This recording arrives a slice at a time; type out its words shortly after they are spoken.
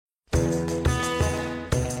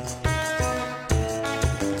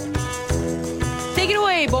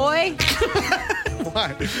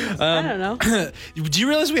Why? I don't know. Do you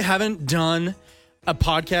realize we haven't done a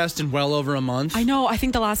podcast in well over a month? I know. I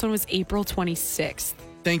think the last one was April 26th.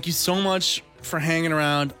 Thank you so much for hanging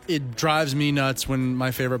around. It drives me nuts when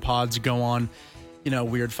my favorite pods go on,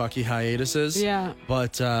 weird fucky hiatuses. Yeah.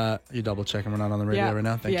 But you double checking we're not on the radio right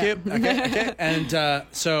now. Thank Yeah. you. Okay. And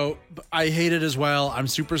so I hate it as well. I'm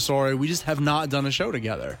super sorry. We just have not done a show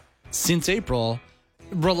together since April,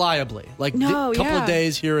 reliably. Like a couple of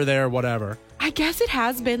days here or there, whatever. I guess it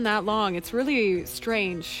has been that long. It's really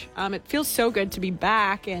strange. It feels so good to be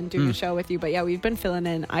back and doing a show with you. But yeah, we've been filling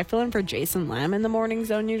in. I fill in for Jason Lamb in the morning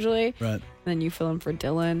zone usually. Right. And then you fill in for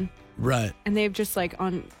Dylan. Right. And they've just I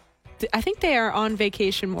think they are on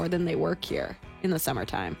vacation more than they work here in the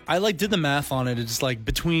summertime. I did the math on it. It's just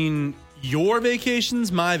between your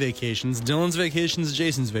vacations, my vacations, Dylan's vacations,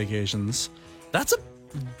 Jason's vacations. That's a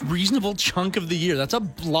reasonable chunk of the year. That's a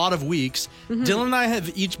lot of weeks. Dylan and I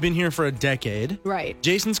have each been here for a decade. Right.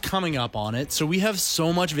 Jason's coming up on it. So we have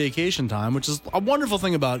so much vacation time, which is a wonderful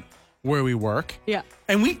thing about where we work. Yeah.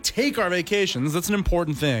 And we take our vacations. That's an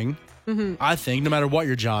important thing, I think, no matter what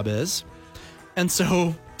your job is. And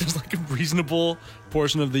so there's a reasonable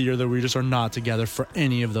portion of the year that we just are not together for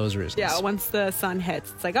any of those reasons. Yeah, once the sun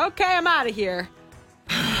hits, it's okay, I'm out of here.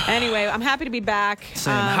 Anyway, I'm happy to be back.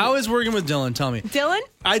 Same. How is working with Dylan? Tell me. Dylan?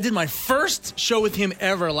 I did my first show with him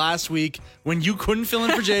ever last week when you couldn't fill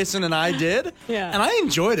in for Jason and I did. Yeah. And I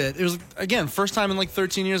enjoyed it. It was, again, first time in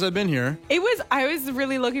 13 years I've been here. I was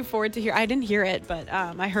really looking forward to hear. I didn't hear it, but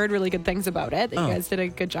I heard really good things about it. That you guys did a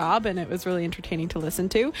good job, and it was really entertaining to listen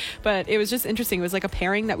to. But it was just interesting. It was like a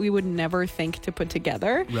pairing that we would never think to put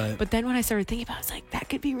together. Right. But then when I started thinking about it, I was like, that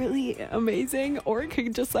could be really amazing, or it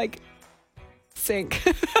could just sink.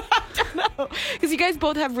 I don't know. Because you guys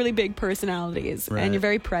both have really big personalities, and you're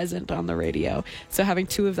very present on the radio. So having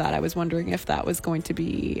two of that, I was wondering if that was going to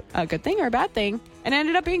be a good thing or a bad thing. And it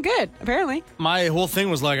ended up being good, apparently. My whole thing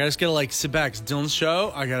was I just gotta sit back. It's Dylan's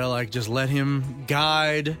show. I gotta just let him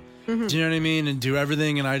guide. Do you know what I mean? And do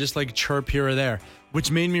everything. And I just chirp here or there, which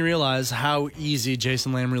made me realize how easy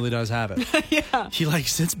Jason Lamb really does have it. Yeah. He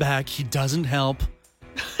sits back. He doesn't help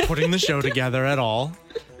putting the show together at all.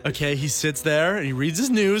 Okay, he sits there and he reads his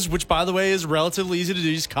news, which, by the way, is relatively easy to do.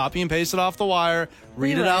 You just copy and paste it off the wire,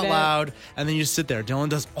 read it out loud, and then you sit there. Dylan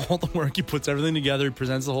does all the work. He puts everything together. He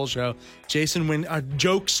presents the whole show. Jason, when a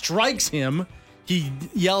joke strikes him, he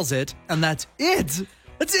yells it, and that's it.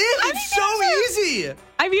 That's it. It's so easy.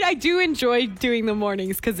 I mean, I do enjoy doing the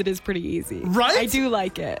mornings because it is pretty easy. Right? I do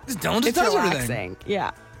like it. Dylan just It's does relaxing. everything. Yeah.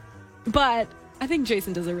 But I think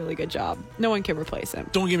Jason does a really good job. No one can replace him.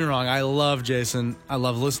 Don't get me wrong. I love Jason. I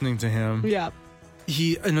love listening to him. Yeah.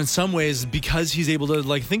 And in some ways, because he's able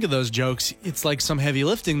to think of those jokes, it's some heavy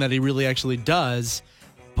lifting that he really actually does,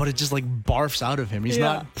 but it just barfs out of him. He's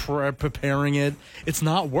not preparing it. It's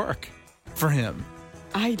not work for him.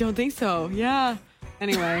 I don't think so. Yeah.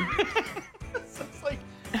 Anyway.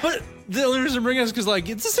 But the only reason to bring us because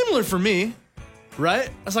it's similar for me. Right?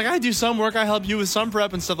 It's I do some work, I help you with some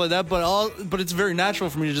prep and stuff like that, but it's very natural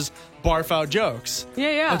for me to just barf out jokes.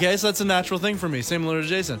 Yeah. Okay, so that's a natural thing for me, similar to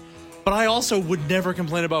Jason. But I also would never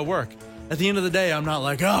complain about work. At the end of the day, I'm not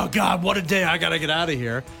oh God, what a day, I gotta get out of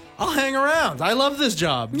here. I'll hang around. I love this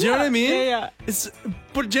job. Do you know what I mean? Yeah.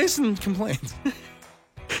 But Jason complains.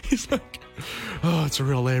 He's it's a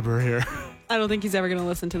real labor here. I don't think he's ever going to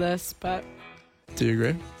listen to this, but Do you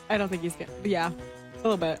agree? I don't think he's going to. Yeah. A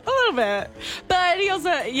little bit. But he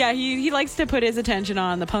also, he likes to put his attention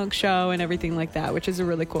on the punk show and everything like that, which is a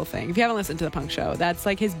really cool thing. If you haven't listened to the punk show, that's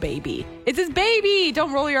his baby. It's his baby.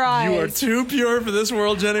 Don't roll your eyes. You are too pure for this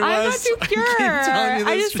world, Jenny West. I'm not too pure.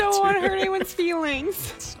 I just don't want to hurt anyone's anyone's feelings.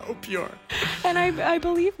 So pure. And I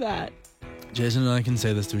believe that. Jason and I can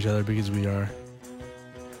say this to each other because we are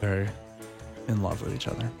very in love with each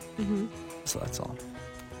other. Mm-hmm. So that's all.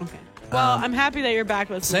 Okay. Well, I'm happy that you're back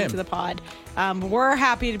listening to the pod. We're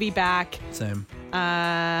happy to be back. Same.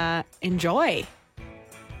 Enjoy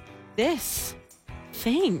this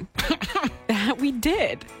thing that we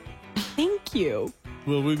did. Thank you.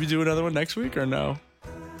 Will we do another one next week or no?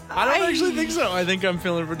 I don't actually think so. I think I'm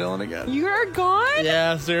feeling for Dylan again. You're gone?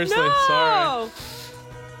 Yeah, seriously. No!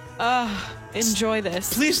 Sorry. Enjoy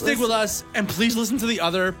this. Please stick with us, and please listen to the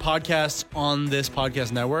other podcasts on this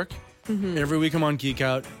podcast network. Mm-hmm. Every week I'm on Geek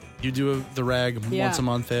Out. You do the rag once a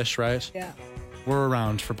month-ish, right? Yeah. We're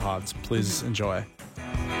around for pods. Please enjoy.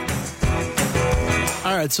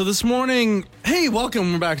 All right, so this morning, hey,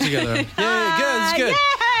 welcome. We're back together. Yay, good. It's good. Yay!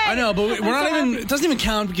 I know, but we're not even, it doesn't even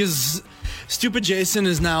count because Stupid Jason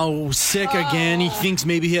is now sick again. He thinks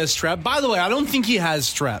maybe he has strep. By the way, I don't think he has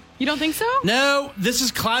strep. You don't think so? No, this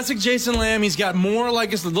is classic Jason Lamb. He's got more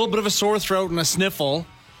like a little bit of a sore throat and a sniffle.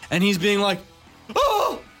 And he's being like,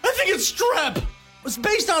 oh, I think it's strep. It's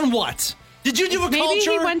based on what? Did you do a culture? Maybe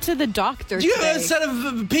he went to the doctor Do you today. have a set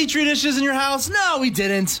of Petri dishes in your house? No, he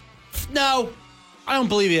didn't. No, I don't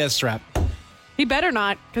believe he has strep. He better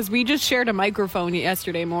not, because we just shared a microphone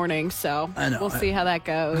yesterday morning, so I know. we'll see how that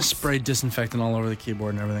goes. I sprayed disinfectant all over the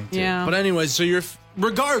keyboard and everything, too. Yeah. But anyways, so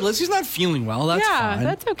regardless, he's not feeling well. That's fine. Yeah,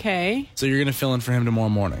 that's okay. So you're going to fill in for him tomorrow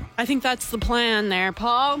morning. I think that's the plan there,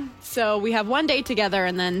 Paul. So we have one day together,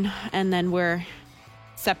 and then we're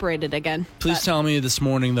separated again. Please tell me this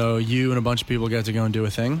morning, though, you and a bunch of people get to go and do a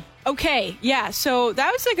thing. Okay, yeah, so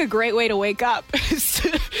that was like a great way to wake up.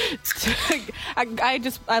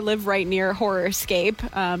 I live right near Horror Escape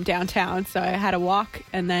downtown, so I had to walk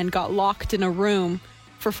and then got locked in a room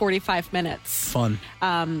for 45 minutes. Fun.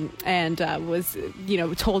 And was,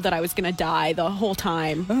 told that I was going to die the whole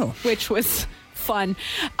time, which was fun.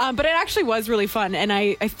 But it actually was really fun, and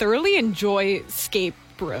I thoroughly enjoy escape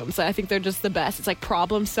rooms. I think they're just the best. It's like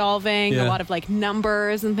problem solving, a lot of like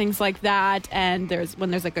numbers and things like that. And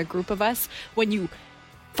when there's like a group of us, when you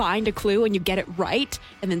find a clue and you get it right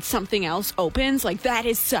and then something else opens, like that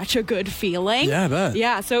is such a good feeling. Yeah, I bet.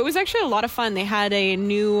 Yeah, so it was actually a lot of fun. They had a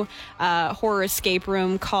new horror escape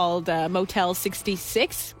room called Motel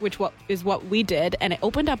 66, which is what we did, and it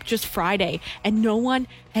opened up just Friday, and no one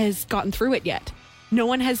has gotten through it yet. No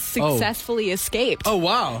one has successfully escaped. Oh,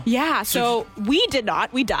 wow. Yeah, so we did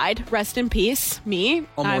not. We died. Rest in peace. Me.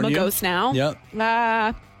 I'm a ghost now.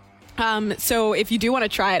 Yep. So if you do want to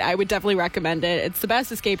try it, I would definitely recommend it. It's the best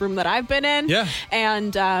escape room that I've been in. Yeah.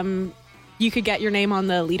 And you could get your name on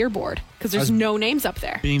the leaderboard because there's no names up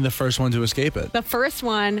there. Being the first one to escape it. The first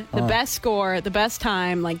one, the best score, the best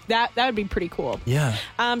time, like that would be pretty cool. Yeah.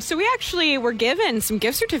 So we actually were given some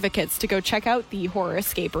gift certificates to go check out the horror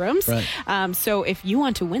escape rooms. Right. So if you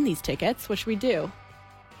want to win these tickets, what should we do?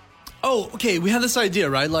 Oh, okay. We had this idea,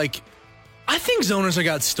 right? Like, I think zoners have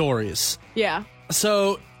got stories. Yeah.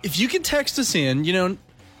 So if you could text us in,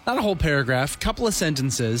 not a whole paragraph, couple of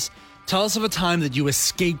sentences, tell us of a time that you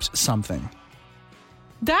escaped something.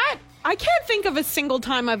 I can't think of a single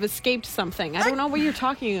time I've escaped something. I don't know what you're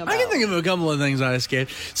talking about. I can think of a couple of things I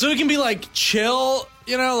escaped. So it can be like chill,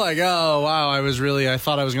 like, oh, wow, I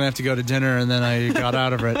thought I was going to have to go to dinner and then I got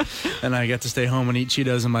out of it and I get to stay home and eat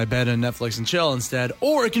Cheetos in my bed and Netflix and chill instead.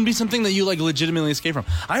 Or it can be something that you like legitimately escape from.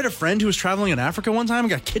 I had a friend who was traveling in Africa one time and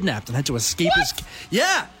got kidnapped and had to escape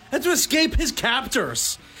had to escape his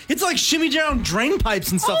captors. It's like shimmy down drain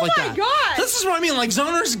pipes and stuff like that. Oh my God. This is what I mean. Like,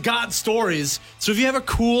 zoners got stories. So if you have a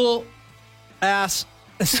cool ass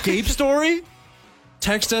escape story,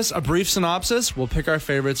 text us a brief synopsis. We'll pick our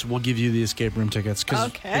favorites. We'll give you the escape room tickets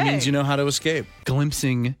because it means you know how to escape.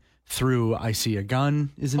 Glimpsing through I see a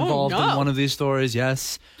gun is involved in one of these stories.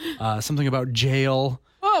 Yes. Something about jail.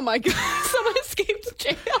 Oh my God. Someone escaped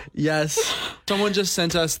jail. Yes. Someone just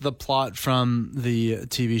sent us the plot from the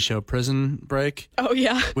TV show Prison Break. Oh,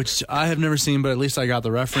 yeah. Which I have never seen, but at least I got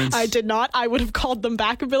the reference. I did not. I would have called them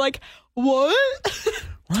back and be like, what?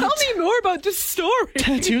 Tell me more about this story.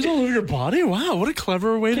 Tattoos all over your body? Wow, what a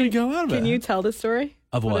clever way to go out of it. Can you tell the story?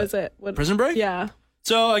 Of what? What is it? Prison Break? Yeah.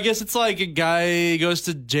 So I guess it's like a guy goes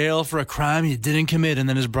to jail for a crime he didn't commit, and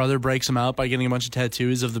then his brother breaks him out by getting a bunch of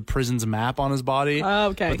tattoos of the prison's map on his body. Oh,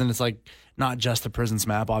 okay. But then it's like not just the prison's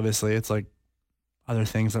map, obviously. It's like other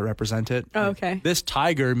things that represent it. Oh, like, okay. this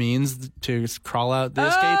tiger means to crawl out the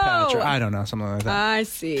escape hatch. Or I don't know, something like that. I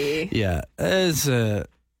see. Yeah. It's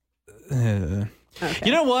Okay.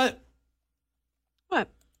 You know what? What?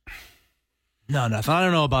 No, nothing. I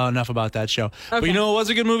don't know enough about that show. But you know what was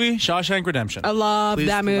a good movie? Shawshank Redemption. I love Please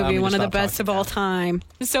that allow me movie. to One of the stop best of talking all now. time.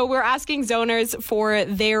 So we're asking zoners for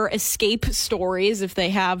their escape stories if they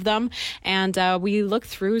have them. And we looked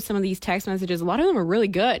through some of these text messages. A lot of them are really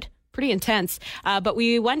good. Pretty intense. But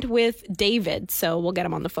we went with David. So we'll get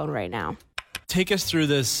him on the phone right now. Take us through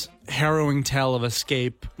this harrowing tale of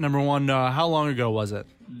escape. Number one, how long ago was it?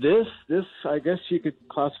 This, I guess you could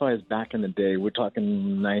classify as back in the day. We're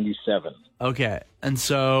talking 97. Okay. And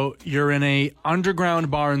so you're in a underground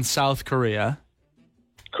bar in South Korea.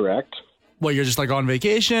 Correct. What, you're just like on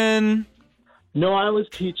vacation? No, I was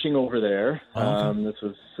teaching over there. Okay. This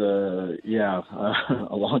was,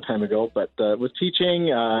 a long time ago, but was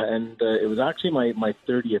teaching, and it was actually my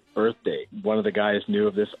 30th birthday. One of the guys knew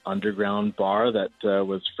of this underground bar that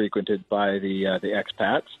was frequented by the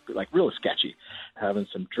expats, like real sketchy, having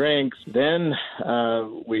some drinks. Then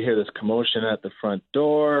we hear this commotion at the front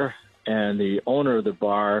door, and the owner of the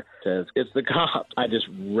bar says, "It's the cops." I just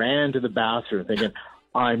ran to the bathroom thinking,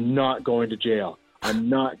 I'm not going to jail. I'm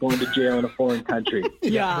not going to jail in a foreign country.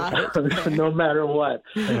 Yeah. No matter what.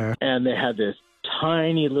 Yeah. And they had this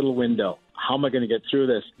tiny little window. How am I going to get through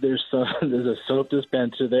this? There's a soap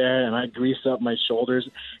dispenser there, and I greased up my shoulders,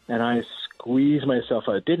 and I squeezed myself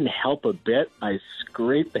out. It didn't help a bit. I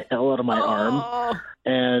scraped the hell out of my arm,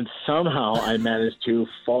 and somehow I managed to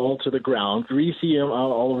fall to the ground, greasy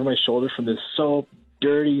all over my shoulders from this soap,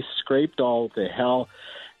 dirty, scraped all to hell.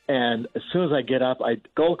 And as soon as I get up, I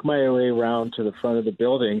gulk my way around to the front of the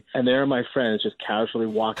building, and there are my friends just casually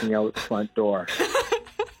walking out the front door.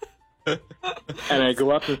 And I go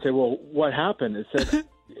up and say, "Well, what happened?" It said,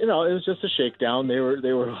 it was just a shakedown. They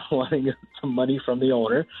were wanting some money from the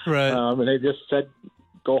owner, right? And they just said,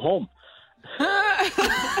 "Go home."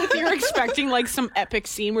 You're expecting like some epic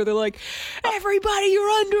scene where they're like, "Everybody, you're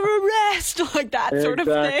under arrest," like that sort of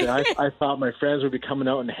thing. I thought my friends would be coming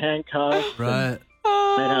out in handcuffs. Right.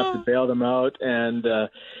 I'd have to bail them out, and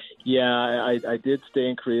I did stay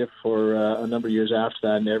in Korea for a number of years after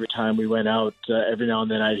that. And every time we went out, every now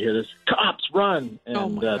and then I'd hear this, "Cops, run!"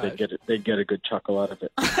 And they'd get a good chuckle out of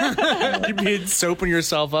it. You'd be soaping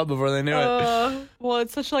yourself up before they knew it. Well,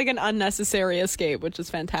 it's such like an unnecessary escape, which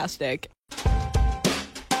is fantastic.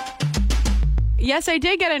 Yes, I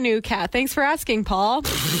did get a new cat. Thanks for asking, Paul.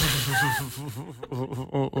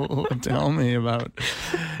 Tell me about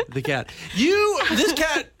the cat. This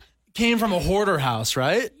cat came from a hoarder house,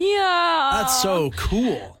 right? Yeah. That's so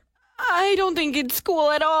cool. I don't think it's cool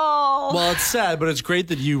at all. Well, it's sad, but it's great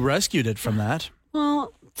that you rescued it from that.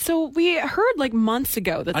 Well, so we heard like months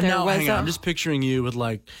ago that there was hang on. I'm just picturing you with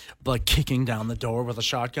like kicking down the door with a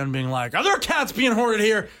shotgun, being like, "Are there cats being hoarded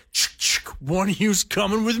here? One of you's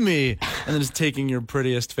coming with me." And then just taking your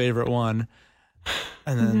prettiest favorite one.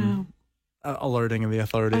 And then alerting the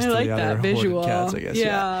authorities to the other hoarded cats, I guess.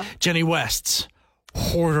 Yeah. Jenny West's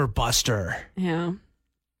Hoarder Buster. Yeah.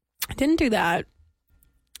 I didn't do that.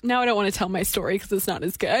 Now I don't want to tell my story because it's not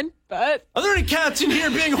as good, but... Are there any cats in here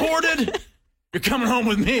being hoarded? You're coming home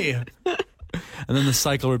with me. And then the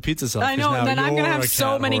cycle repeats itself. I know, and then I'm going to have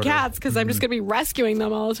so many cats because I'm just going to be rescuing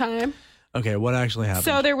them all the time. Okay, what actually happened?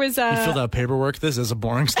 So there was You filled out paperwork? This is a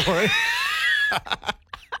boring story.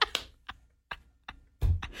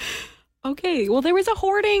 Okay, well, there was a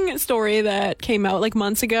hoarding story that came out like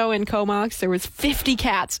months ago in Comox. There was 50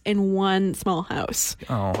 cats in one small house.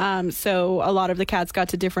 Oh. So a lot of the cats got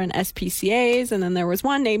to different SPCAs, and then there was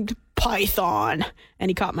one named Python,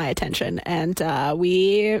 and he caught my attention. And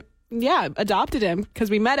we adopted him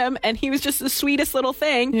because we met him, and he was just the sweetest little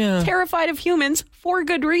thing, terrified of humans for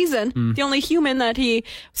good reason. The only human that he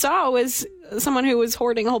saw was someone who was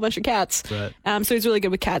hoarding a whole bunch of cats. Right. So he's really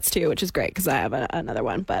good with cats, too, which is great because I have another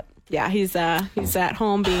one, but... Yeah, he's at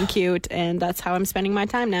home being cute, and that's how I'm spending my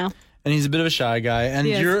time now. And he's a bit of a shy guy, and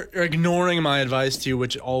you're ignoring my advice to you,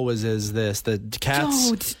 which always is this: that cats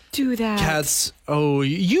don't do that. Cats,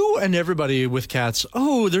 you and everybody with cats,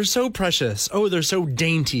 they're so precious. They're so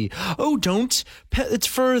dainty. Don't pet its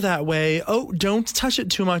fur that way. Don't touch it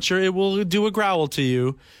too much, or it will do a growl to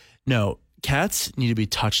you. No, cats need to be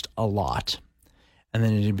touched a lot. And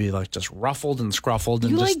then it'd be like just ruffled and scruffled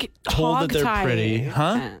and just told that they're pretty.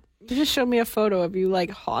 Huh? You just showed me a photo of you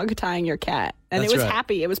like hog tying your cat, and it was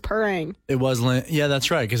happy. It was purring. It was,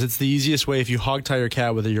 that's right, because it's the easiest way if you hog tie your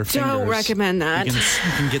cat with your fingers. Don't recommend that. You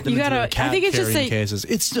can get them into a cat carrying cases.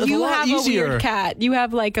 It's a lot easier. You have a weird cat. You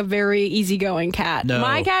have like a very easygoing cat. No.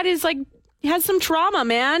 My cat is like has some trauma,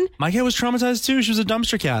 man. My cat was traumatized too. She was a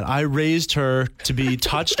dumpster cat. I raised her to be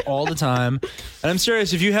touched all the time. And I'm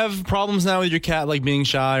serious, if you have problems now with your cat, like being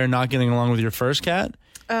shy or not getting along with your first cat,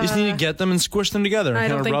 you just need to get them and squish them together. I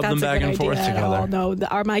don't think rub that's them back and forth together. No,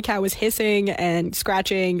 my cat was hissing and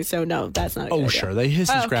scratching, so no, that's not a good idea. Sure, they hiss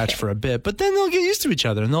and scratch for a bit, but then they'll get used to each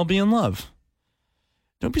other and they'll be in love.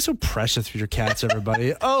 Don't be so precious with your cats,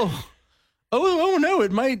 everybody. Oh no,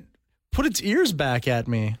 it might put its ears back at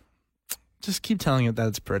me. Just keep telling it that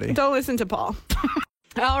it's pretty. Don't listen to Paul.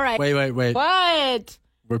 All right. Wait. What?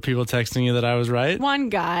 Were people texting you that I was right? One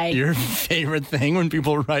guy. Your favorite thing when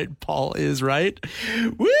people write Paul is right?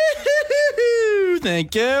 Woo-hoo-hoo-hoo!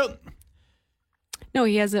 Thank you. No,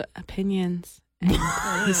 he has opinions. And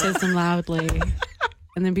he says them loudly.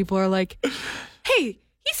 And then people are like, hey,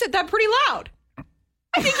 he said that pretty loud.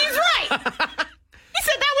 I think he's right. He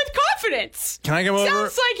said that with confidence. Can I come over?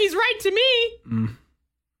 Sounds like he's right to me.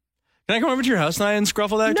 Can I come over to your house tonight and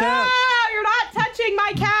scruffle that cat? No, you're not touching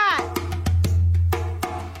my cat.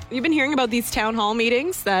 You've been hearing about these town hall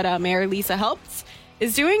meetings that Mayor Lisa Helps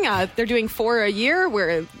is doing. They're doing 4 a year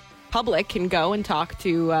where public can go and talk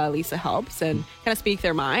to Lisa Helps and kind of speak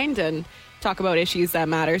their mind and talk about issues that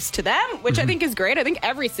matters to them, which I think is great. I think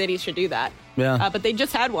every city should do that. Yeah. But they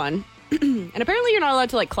just had one. And apparently you're not allowed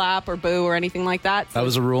to like clap or boo or anything like that. So that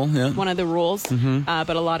was a rule, yeah. One of the rules. But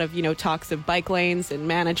a lot of, talks of bike lanes and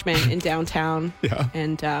management in downtown. Yeah.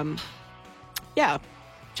 And,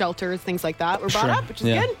 shelters, things like that were brought up, which is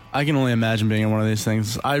good. I can only imagine being in one of these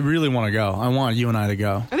things. I really want to go. I want you and I to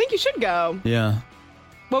go. I think you should go. Yeah.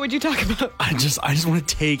 What would you talk about? I just want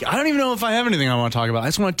to take... I don't even know if I have anything I want to talk about. I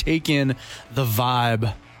just want to take in the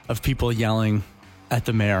vibe of people yelling at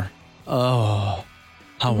the mayor. Oh,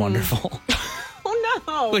 how wonderful. Oh,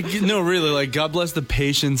 no. No, really, God bless the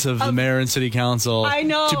patience of the mayor and city council. I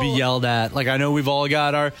know. To be yelled at. I know we've all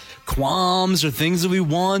got our qualms or things that we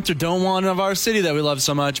want or don't want of our city that we love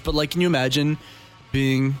so much. But, can you imagine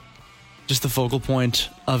being just the focal point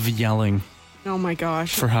of yelling? Oh, my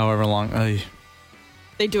gosh. For however long.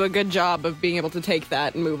 They do a good job of being able to take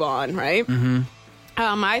that and move on, right? Mm-hmm.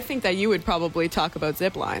 I think that you would probably talk about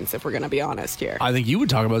zip lines, if we're going to be honest here. I think you would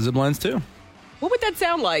talk about zip lines, too. What would that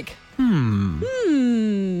sound like?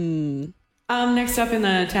 Next up in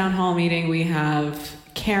the town hall meeting, we have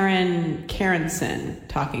Karen Karenson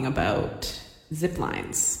talking about zip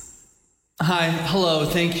lines. Hi. Hello.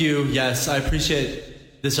 Thank you. Yes, I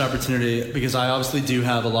appreciate this opportunity because I obviously do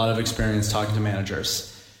have a lot of experience talking to managers.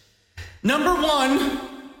 Number one,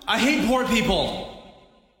 I hate poor people.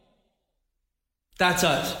 That's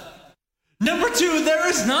it. Number two, there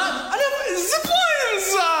is not enough zip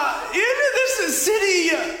lines in this city.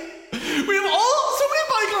 We have so many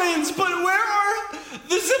bike lanes, but where are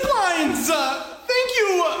the zip lines? Thank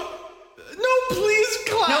you. No, please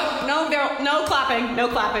clap. No clapping. No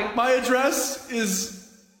clapping. My address is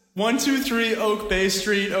 123 Oak Bay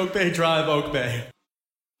Street, Oak Bay Drive, Oak Bay.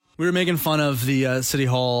 We were making fun of the City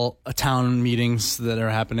Hall town meetings that are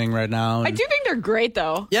happening right now. I do think they're great,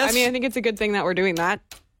 though. Yes. I mean, I think it's a good thing that we're doing that.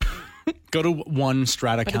 Go to one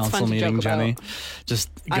strata council meeting, Jenny. Just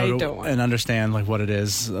go and understand what it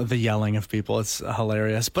is, the yelling of people. It's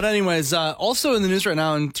hilarious. But anyways, also in the news right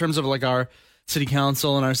now in terms of our city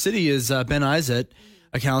council and our city is Ben Isett,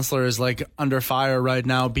 a councilor, is under fire right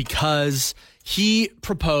now because he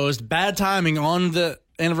proposed bad timing on the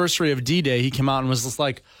anniversary of D-Day. He came out and was just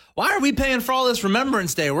like, why are we paying for all this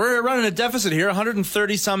Remembrance Day? We're running a deficit here,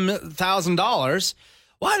 $130,000.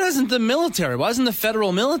 Why doesn't the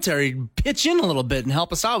federal military pitch in a little bit and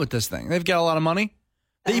help us out with this thing? They've got a lot of money.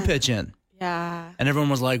 They pitch in. Yeah. And everyone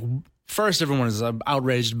was first everyone was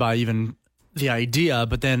outraged by even the idea,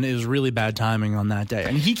 but then it was really bad timing on that day.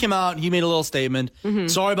 And he came out, he made a little statement.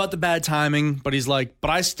 Sorry about the bad timing, but he's but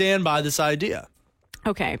I stand by this idea.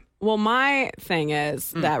 Okay. Well, my thing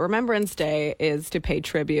is that Remembrance Day is to pay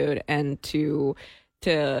tribute and to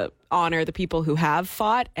honor the people who have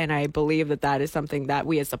fought. And I believe that is something that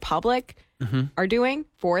we as the public are doing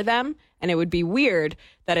for them. And it would be weird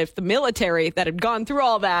that if the military that had gone through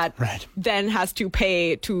all that then has to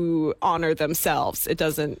pay to honor themselves.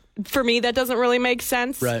 For me, that doesn't really make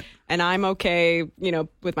sense. Right. And I'm okay,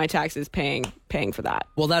 with my taxes paying for that.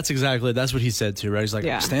 Well, that's what he said too, right? He's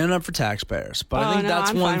I'm standing up for taxpayers. But I think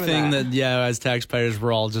that's one thing that, as taxpayers,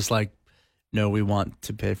 we're all just no, we want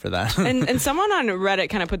to pay for that. and someone on Reddit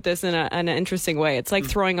kind of put this in an interesting way. It's like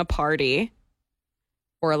throwing a party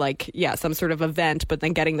or some sort of event, but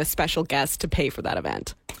then getting the special guest to pay for that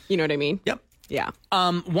event. You know what I mean? Yep. Yeah.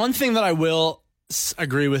 One thing that I will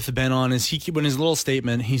agree with Ben on is in his little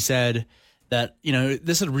statement, he said that,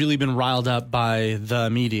 this had really been riled up by the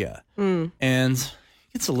media. And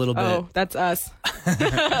it's a little bit. Oh, that's us.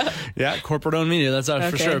 Yeah, corporate-owned media. That's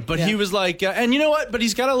us for sure. But he was and you know what? But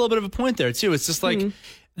he's got a little bit of a point there, too. It's just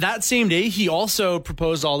that same day, he also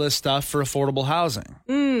proposed all this stuff for affordable housing.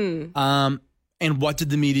 And what did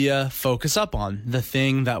the media focus up on? The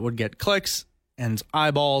thing that would get clicks and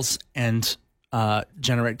eyeballs and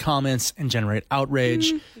generate comments and generate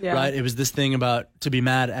outrage, right? It was this thing about to be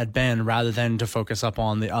mad at Ben rather than to focus up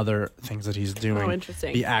on the other things that he's doing. Oh,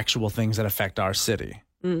 interesting. The actual things that affect our city.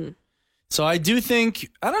 So I do think,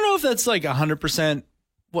 I don't know if that's 100%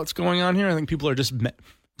 what's going on here. I think people are just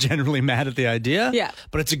generally mad at the idea. Yeah.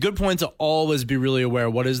 But it's a good point to always be really aware.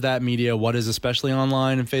 What is that media? What is, especially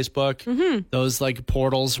online and Facebook, those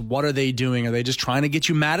portals, what are they doing? Are they just trying to get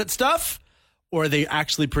you mad at stuff? Or are they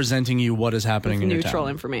actually presenting you what is happening in your town? Neutral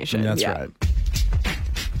information. That's right.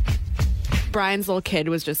 Brian's little kid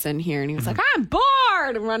was just in here and he was like, I'm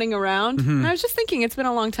bored, and running around. And I was just thinking, it's been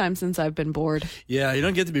a long time since I've been bored. Yeah, you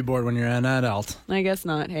don't get to be bored when you're an adult. I guess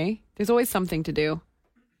not, hey? There's always something to do.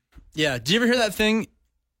 Yeah, do you ever hear that thing?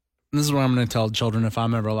 This is what I'm going to tell children if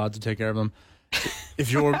I'm ever allowed to take care of them.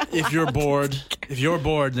 If you're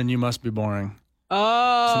bored, then you must be boring.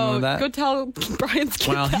 Oh, like that. Go tell Brian's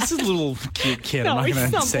kid Wow, that. he's a little cute kid. No, I'm he's not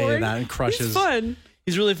going not to say bored. that. And crushes. He's fun.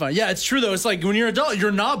 He's really fun. Yeah, it's true though. It's like when you're an adult,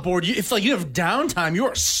 you're not bored. It's like you have downtime. You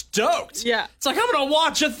are stoked. Yeah. It's like I'm gonna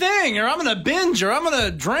watch a thing, or I'm gonna binge, or I'm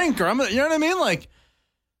gonna drink, or you know what I mean? Like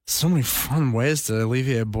so many fun ways to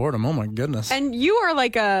alleviate boredom. Oh my goodness. And you are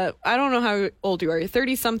like I don't know how old you are. You're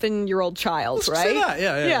 30-something-year-old child, Let's right? say that.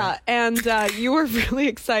 Yeah. And you were really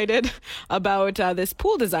excited about this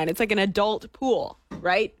pool design. It's like an adult pool,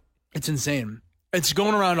 right? It's insane. It's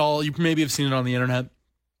going around you maybe have seen it on the internet.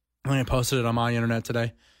 I posted it on my internet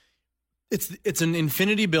today. It's an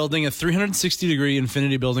infinity building, a 360-degree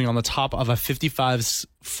infinity building on the top of a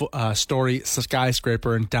 55-story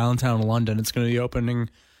skyscraper in downtown London. It's going to be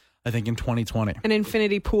opening, I think, in 2020. An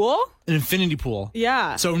infinity pool? An infinity pool.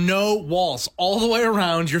 Yeah. So no walls all the way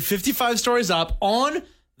around. You're 55 stories up on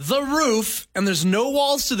the roof, and there's no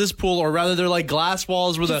walls to this pool, or rather they're like glass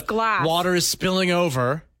walls where Just the glass. water is spilling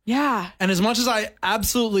over. Yeah. And as much as I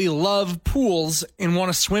absolutely love pools and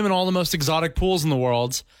want to swim in all the most exotic pools in the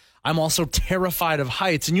world, I'm also terrified of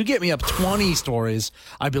heights. And you get me up 20 stories,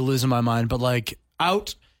 I'd be losing my mind. But like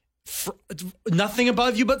nothing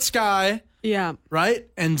above you but sky, Yeah. right?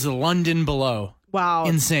 And London below. Wow.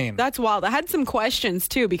 Insane. That's wild. I had some questions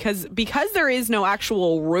too because there is no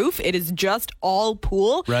actual roof. It is just all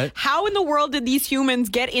pool. Right. How in the world did these humans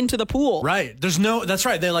get into the pool? Right. That's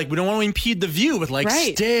right. They're like, we don't want to impede the view with like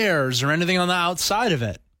Right. stairs or anything on the outside of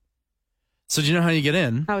it. So do you know how you get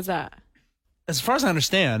in? How is that? As far as I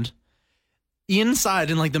understand,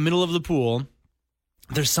 inside in like the middle of the pool,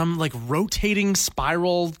 there's some like rotating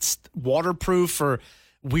spiral waterproof or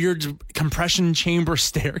weird compression chamber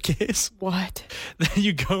staircase. What? Then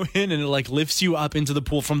you go in and it like lifts you up into the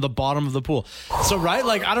pool from the bottom of the pool. So right,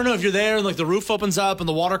 like I don't know if you're there and like the roof opens up and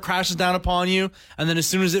the water crashes down upon you, and then as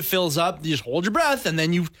soon as it fills up, you just hold your breath and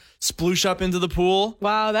then you sploosh up into the pool.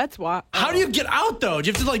 Wow, that's wild. How do you get out though? Do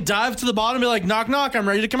you have to like dive to the bottom and be like, knock knock, I'm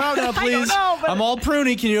ready to come out now, please? I don't know, but I'm all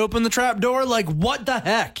pruny. Can you open the trap door? Like what the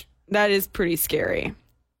heck? that is pretty scary.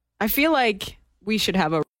 I feel like we should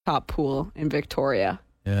have a rooftop pool in Victoria.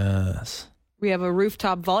 Yes. We have a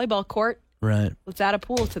rooftop volleyball court. Right. Let's add a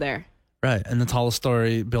pool to there. Right. And the tallest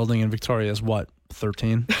story building in Victoria is what?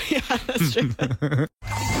 13? Yeah, that's true.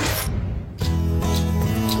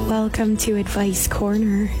 Welcome to Advice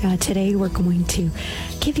Corner. Today we're going to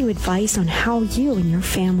give you advice on how you and your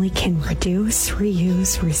family can reduce,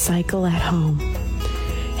 reuse, recycle at home.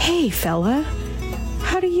 Hey fella,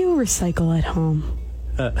 how do you recycle at home?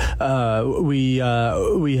 We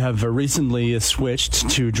have recently switched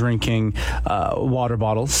to drinking water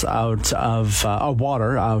bottles out of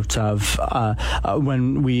water out of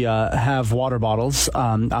when we have water bottles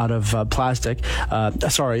out of plastic.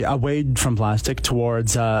 Away from plastic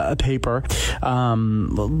towards paper,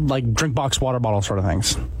 like drink box water bottle sort of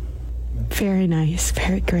things. Very nice.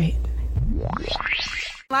 Very great.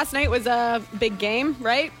 Last night was a big game,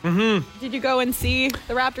 right? Mm-hmm. Did you go and see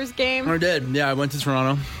the Raptors game? I did. Yeah, I went to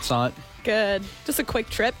Toronto, saw it. Good. Just a quick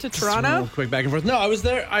trip to Just a Toronto? real quick back and forth. No, I was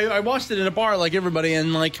there. I watched it in a bar like everybody,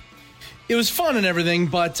 and like it was fun and everything.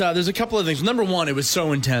 But there's a couple of things. Number one, it was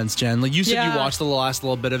so intense, Jen. Like you said, Yeah. you watched the last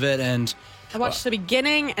little bit of it, and I watched the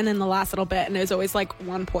beginning and then the last little bit, and it was always like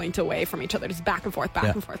 1 point away from each other, just back and forth, back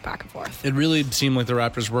Yeah. and forth, back and forth. it really seemed like the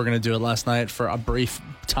Raptors were going to do it last night for a brief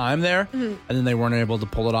time there, and then they weren't able to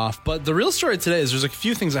pull it off. But the real story today is there's a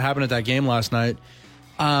few things that happened at that game last night.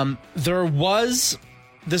 There was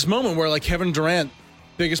this moment where like Kevin Durant,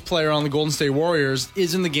 biggest player on the Golden State Warriors,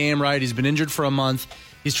 is in the game, right? He's been injured for a month.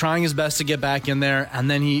 He's trying his best to get back in there, and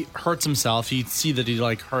then he hurts himself. You see that he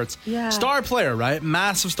like hurts. Yeah. Star player, right?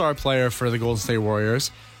 Massive star player for the Golden State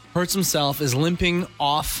Warriors. Hurts himself, is limping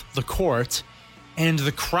off the court, and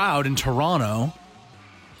the crowd in Toronto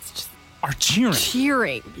are cheering.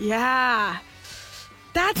 Cheering. Yeah.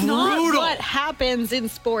 That's not Brutal. what happens in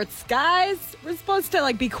sports, guys. We're supposed to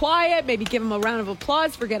like be quiet, maybe give him a round of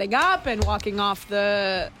applause for getting up and walking off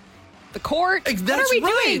the court. That's what are we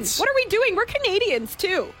doing? right. What are we doing? We're Canadians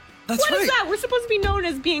too. That's What is right. that? We're supposed to be known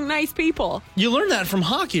as being nice people. You learn that from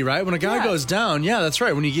hockey, right? When a guy Yeah. goes down, yeah, that's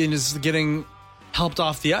right. When he is getting helped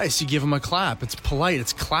off the ice, you give him a clap. It's polite.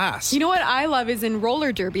 It's class. You know what I love is in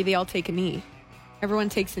roller derby, they all take a knee. Everyone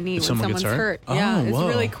takes a knee when someone someone's gets hurt. hurt? Yeah, Oh, it's whoa.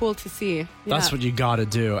 really cool to see. Yeah. That's what you got to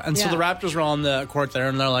do. And so Yeah. the Raptors were on the court there,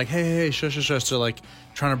 and they're like, hey, shush, shush, shush. They're like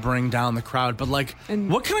trying to bring down the crowd. But like,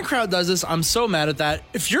 And- what kind of crowd does this? I'm so mad at that.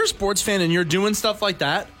 If you're a sports fan and you're doing stuff like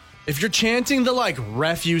that, if you're chanting the like,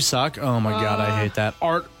 ref, you suck. Oh my God, I hate that.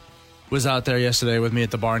 Art was out there yesterday with me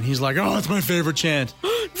at the bar, and he's like, oh, it's my favorite chant. No!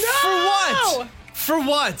 For what? For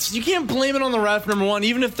what? You can't blame it on the ref, number one,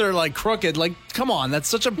 even if they're like crooked. Like, come on, that's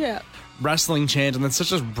such a wrestling chant, and that's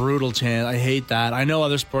such a brutal chant. I hate that. I know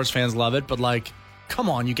other sports fans love it, but like, come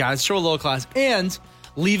on, you guys, show a little class. And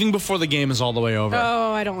leaving before the game is all the way over.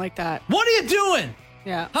 Oh, I don't like that. What are you doing?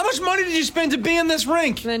 Yeah. How much money did you spend to be in this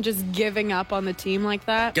rink? And then just giving up on the team like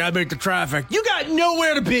that. Gotta make the traffic. You got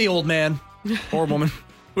nowhere to be, old man. Or woman.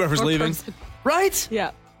 Whoever's Or leaving. person. Right?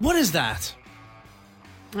 Yeah. What is that?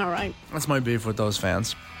 All right. That's my beef with those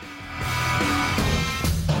fans.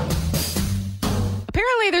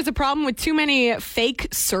 Apparently, there's a problem with too many fake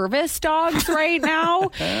service dogs right now.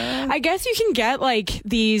 I guess you can get like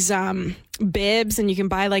these bibs and you can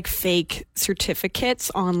buy like fake certificates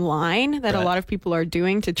online that a lot of people are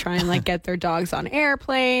doing to try and like get their dogs on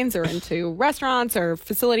airplanes or into restaurants or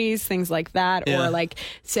facilities, things like that. Yeah. Or like,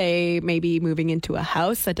 say, maybe moving into a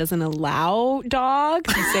house that doesn't allow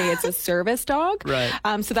dogs and say it's a service dog. Right.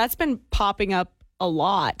 So that's been popping up a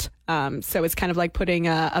lot. So it's kind of like putting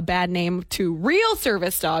a bad name to real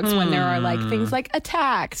service dogs when there are like things like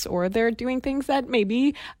attacks or they're doing things that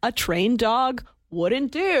maybe a trained dog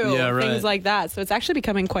wouldn't do. Yeah, right. Things like that. So it's actually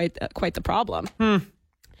becoming quite the problem. Do you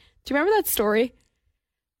remember that story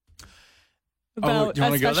about do you a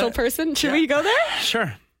wanna go special there? person? Should we go there?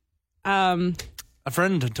 Sure. A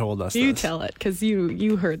friend had told us You this. tell it because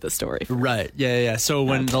you heard the story. Right. Yeah. So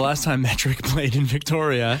when the last time Metric played in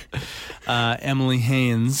Victoria, Emily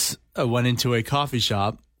Haynes went into a coffee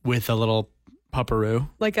shop with a little pupperoo.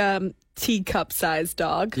 Like a teacup sized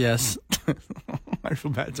dog. Yes. I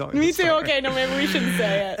feel bad telling Me this too. story. Okay, no, maybe we shouldn't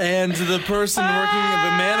say it. And the person working,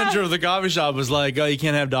 the manager of the coffee shop was like, oh, you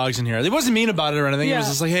can't have dogs in here. He wasn't mean about it or anything. He was Yeah.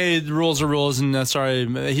 just like, hey, the rules are rules. And sorry,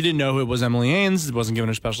 he didn't know who it was Emily Haynes. He wasn't giving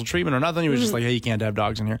her special treatment or nothing. He was just like, hey, you can't have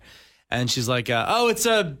dogs in here. And she's like, oh, it's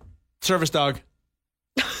a service dog.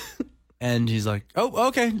 And he's like, oh,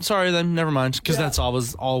 okay. Sorry, then. Never mind. Because that's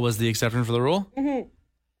always the exception for the rule. Mm-hmm.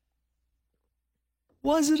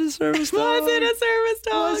 Was it a service dog? Was it a service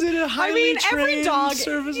dog? Was it a highly I mean, every trained dog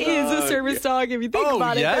service is dog? a service dog if you think Oh,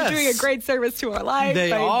 about it. They're doing a yes. great service to our life They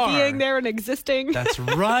by are. being there and existing. That's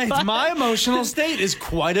right. My emotional state is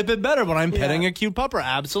quite a bit better when I'm petting a cute pupper.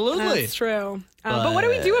 Absolutely. That's true. But what do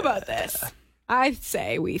we do about this? I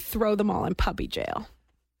say we throw them all in puppy jail.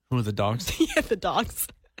 Who are the dogs? Yeah, the dogs.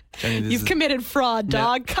 Jenny, this You've is- committed fraud,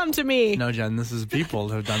 dog. Come to me. No, Jen, this is people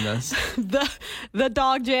who have done this. The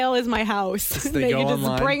dog jail is my house. They go can just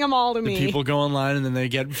online. bring them all to The me. people go online and then they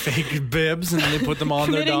get fake bibs and then they put them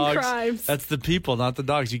on their Committing dogs. crimes. That's the people, not the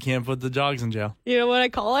dogs. You can't put the dogs in jail. You know what I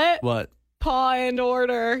call it? What? Paw and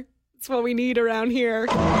order. That's what we need around here.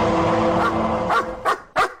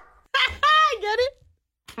 Get it?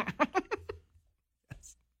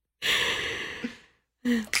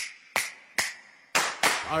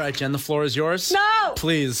 All right, Jen, the floor is yours. No!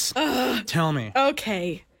 Please, tell me.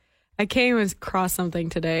 Okay. I came across something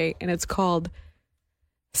today, and it's called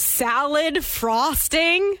salad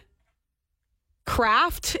frosting.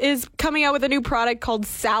 Kraft is coming out with a new product called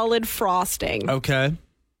salad frosting. Okay.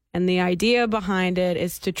 And the idea behind it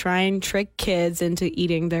is to try and trick kids into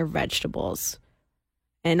eating their vegetables.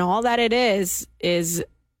 And all that it is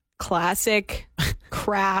classic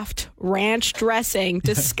Kraft ranch dressing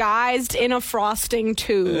disguised in a frosting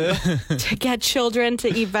tube to get children to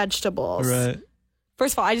eat vegetables. Right.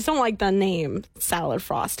 First of all, I just don't like the name salad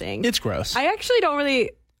frosting. It's gross. I actually don't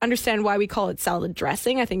really understand why we call it salad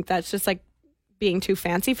dressing. I think that's just like being too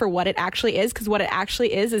fancy for what it actually is, because what it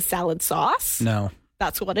actually is salad sauce. No.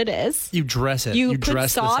 That's what it is. You dress it. You put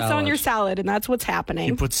dress the sauce on salad. your salad, and that's what's happening.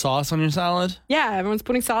 You put sauce on your salad? Yeah, everyone's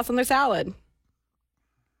putting sauce on their salad.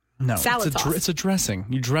 No. Salad sauce. It's a dressing.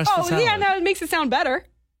 You dress the Oh, salad. yeah, no, it makes it sound better.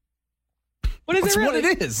 What is That's it really?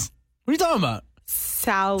 what it is. What are you talking about?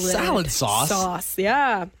 Salad sauce? Sauce,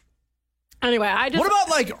 yeah. Anyway, I just... What about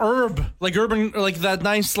like herb? Like urban, like that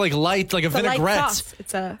nice, like light, like a it's a light vinaigrette. sauce.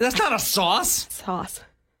 It's a That's not a sauce. sauce.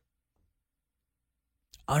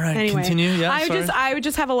 All right, Anyway, continue. Yeah, I would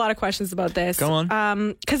just have a lot of questions about this. Go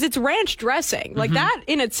on. Because it's ranch dressing. Like that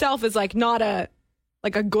in itself is like not a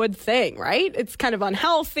good thing, right? It's kind of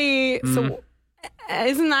unhealthy. So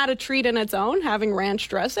isn't that a treat in its own, having ranch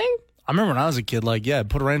dressing? I remember when I was a kid, like, yeah,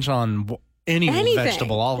 put ranch on Anything,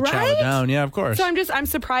 vegetable. I'll chow right? it down. Yeah, of course. So I'm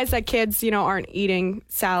surprised that kids, aren't eating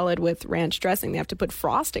salad with ranch dressing. They have to put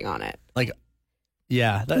frosting on it. Like,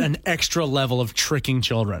 yeah, an extra level of tricking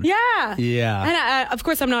children. Yeah. Yeah. And of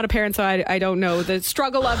course, I'm not a parent, so I don't know the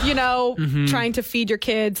struggle of, trying to feed your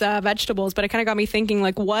kids vegetables. But it kind of got me thinking,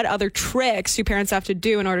 like, what other tricks do parents have to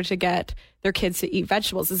do in order to get their kids to eat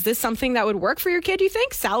vegetables? Is this something that would work for your kid, you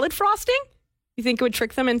think? Salad frosting? You think it would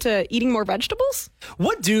trick them into eating more vegetables?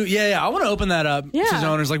 What do? Yeah. I want to open that up Yeah. to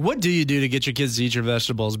owners. Like, what do you do to get your kids to eat your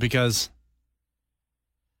vegetables? Because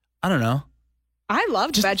I don't know. I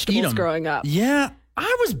loved Just eat vegetables 'em. growing up. Yeah,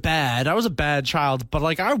 I was bad. I was a bad child, but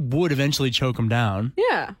like I would eventually choke them down.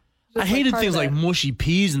 Yeah. I hated things like mushy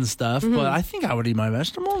peas and stuff, but I think I would eat my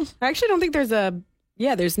vegetables. I actually don't think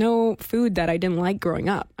there's no food that I didn't like growing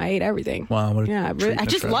up. I ate everything. Wow, what a Yeah, treat, I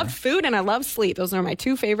just Miss loved Trevor. food and I love sleep. Those are my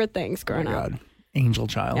two favorite things Oh growing my up. God, angel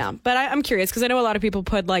child. Yeah, but I'm curious because I know a lot of people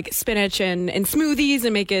put like spinach in smoothies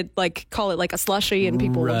and make it like call it like a slushy and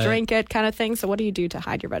people will Right. drink it kind of thing. So what do you do to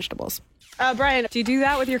hide your vegetables? Brian, do you do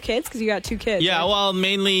that with your kids? Because you got 2 kids. Yeah, right? well,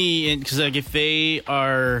 mainly because like if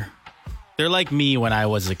they're like me when I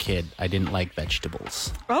was a kid. I didn't like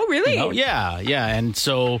vegetables. Oh, really? Oh, yeah, and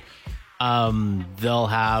so they'll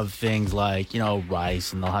have things like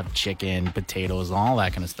rice, and they'll have chicken, potatoes, and all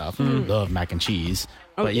that kind of stuff. Love mac and cheese,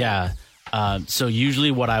 but yeah. So usually,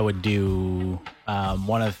 what I would do,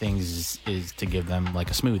 one of the things is to give them like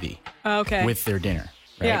a smoothie Okay. with their dinner.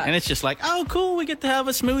 Right? Yeah. And it's just like, oh, cool, we get to have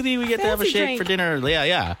a smoothie, we get to have a Fancy shake drink. for dinner.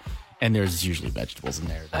 Yeah. And there's usually vegetables in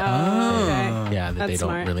there that, Okay. that That's they don't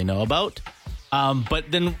smart. really know about.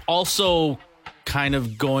 But then also kind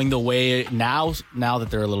of going the way now that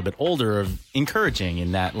they're a little bit older of encouraging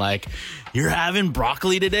in that, like, you're having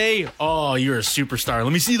broccoli today? Oh, you're a superstar.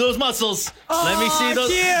 Let me see those muscles. Let me see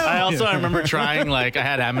those. cute. I remember trying, like, I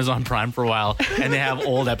had Amazon Prime for a while, and they have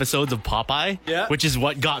old episodes of Popeye, which is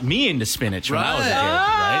what got me into spinach when I was a kid,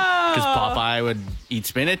 right? Because Popeye would eat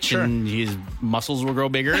spinach and his muscles will grow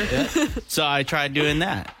bigger. So I tried doing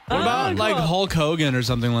that. What about like Hulk Hogan or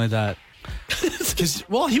something like that? Because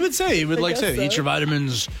he would say guess so. eat your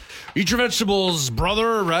vitamins, eat your vegetables,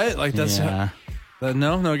 brother. Right? Like that's Yeah.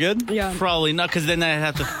 no good. Yeah. Probably not, because then I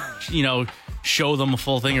have to, show them a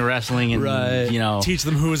full thing of wrestling and, Right. Teach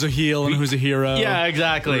them who's a heel and who's a hero. Yeah,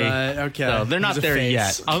 exactly. Right. Okay. So they're not Who's a there face.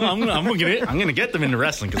 yet. I'm gonna get them into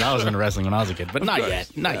wrestling because I was into wrestling when I was a kid, but not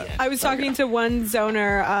yet. Not yet. I was talking to one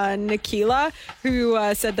zoner, Nikila, who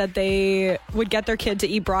said that they would get their kid to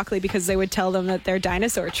eat broccoli because they would tell them that they're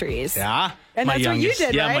dinosaur trees. Yeah. And that's what you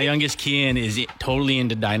did, Yeah, right? my youngest Kian is totally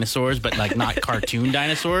into dinosaurs, but like not cartoon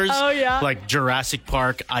dinosaurs. Oh, yeah? Like Jurassic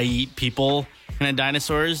Park, I eat people kind of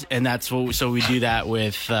dinosaurs, and that's what. So we do that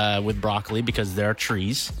with broccoli because they're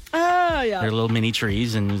trees. Oh, yeah. They're little mini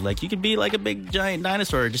trees, and like you could be like a big giant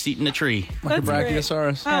dinosaur just eating a tree. Like a That's great.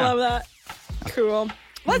 Brachiosaurus. I love that. Cool.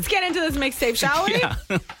 Let's get into this mixtape, shall we? Yeah.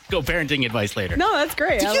 Go parenting advice later. No, that's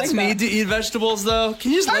great. Do I kids like that. need to eat vegetables though?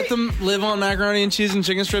 Can you just let them live on macaroni and cheese and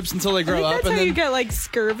chicken strips until they I grow think up? that's And how then you get like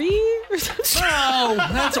scurvy or something. no,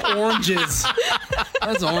 that's oranges.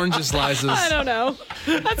 That's orange slices. I don't know.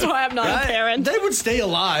 That's why I'm not a parent. They would stay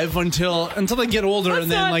alive until they get older, Let's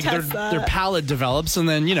and then not like test their that. palate develops, and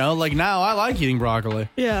then like now I like eating broccoli.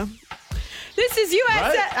 Yeah. This is USA.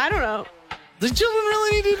 Right? I don't know. Do children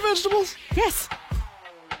really need to eat vegetables? Yes.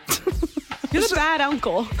 You're the bad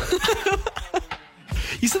uncle.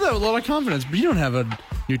 You said that with a lot of confidence, but you don't have a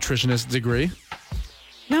nutritionist degree.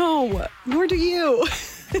 No, nor do you.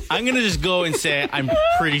 I'm gonna just go and say I'm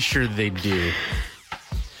pretty sure they do.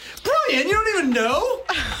 Brian, you don't even know?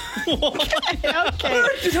 Okay.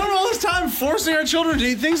 You don't all this time forcing our children to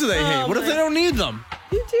eat things that they hate. What if they don't need them?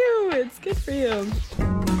 You do. It's good for you.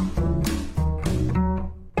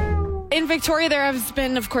 In Victoria, there has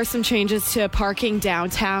been, of course, some changes to parking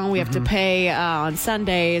downtown. We have to pay on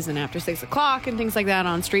Sundays and after 6 o'clock and things like that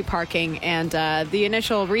on street parking. And the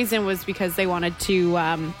initial reason was because they wanted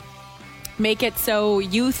to make it so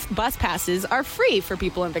youth bus passes are free for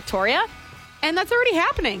people in Victoria. And that's already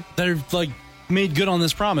happening. They're like made good on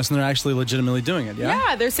this promise, and they're actually legitimately doing it.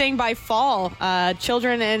 Yeah, they're saying by fall,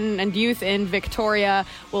 children and youth in Victoria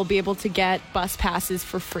will be able to get bus passes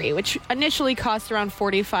for free, which initially cost around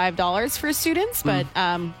 $45 for students, but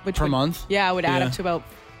which Per would, month? Yeah, would add Yeah. up to about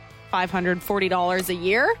 $540 a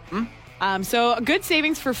year. So a good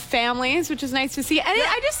savings for families, which is nice to see. And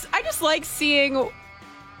I just like seeing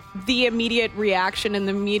the immediate reaction and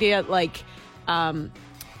the immediate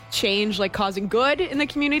change, like causing good in the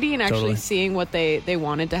community and actually Totally. seeing what they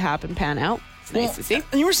wanted to happen pan out. It's nice to see.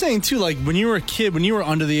 And you were saying too, like when you were a kid, when you were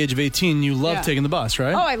under the age of 18, you loved Yeah. taking the bus,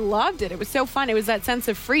 right? Oh, I loved it. It was so fun. It was that sense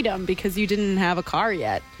of freedom because you didn't have a car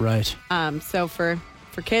yet. Right. So for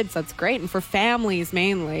kids, that's great. And for families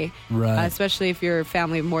mainly, Right. especially if you're a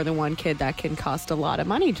family of more than one kid, that can cost a lot of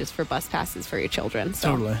money just for bus passes for your children. So.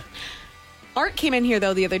 Totally. Art came in here,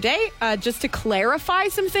 though, the other day just to clarify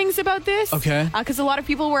some things about this. Okay. Because a lot of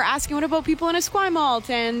people were asking, what about people in Esquimalt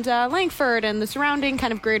and Langford and the surrounding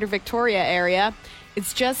kind of greater Victoria area?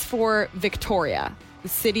 It's just for Victoria, the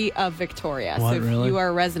city of Victoria. What, so if really? you are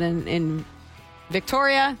a resident in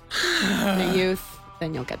Victoria, the youth,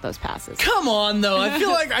 then you'll get those passes. Come on, though. I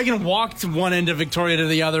feel like I can walk to one end of Victoria to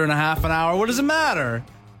the other in a half an hour. What does it matter?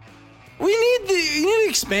 You need to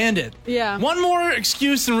expand it. Yeah. One more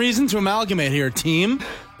excuse and reason to amalgamate here, team.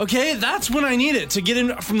 Okay, that's when I need it to get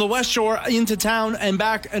in from the West Shore into town and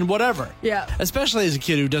back and whatever. Yeah. Especially as a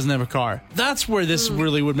kid who doesn't have a car. That's where this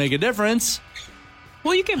really would make a difference.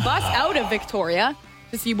 Well, you can bus out of Victoria,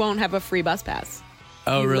 just you won't have a free bus pass.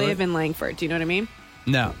 Oh, you really? live in Langford. Do you know what I mean?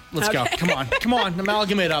 No. Let's go. Come on.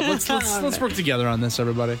 Amalgamate up. Let's work together on this,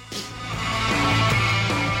 everybody.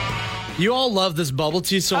 You all love this bubble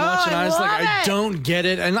tea so much, and I was like, I don't get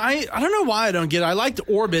it. And I don't know why I don't get it. I liked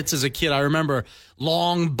Orbits as a kid. I remember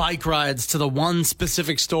long bike rides to the one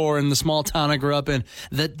specific store in the small town I grew up in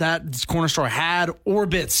that corner store had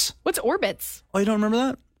Orbits. What's Orbits? Oh, you don't remember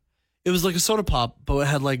that? It was like a soda pop, but it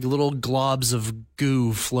had like little globs of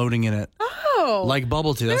goo floating in it. Oh. Like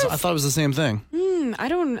bubble tea. I thought it was the same thing. I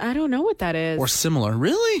don't know what that is. Or similar.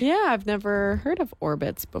 Really? Yeah, I've never heard of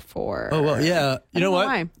Orbits before. Oh, well, yeah. You know what?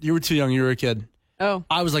 Why. You were too young. You were a kid. Oh.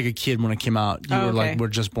 I was like a kid when it came out. You were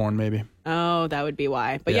just born, maybe. Oh, that would be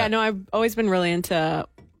why. But yeah, no, I've always been really into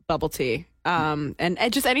bubble tea. And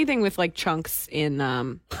just anything with like chunks in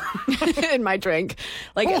in my drink.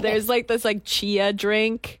 Like there's like this like chia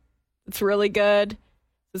drink. It's really good.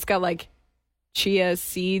 It's got like chia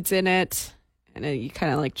seeds in it, and you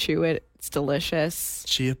kind of like chew it. It's delicious.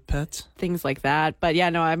 Chia pet? Things like that. But yeah,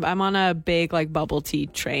 no, I'm on a big like bubble tea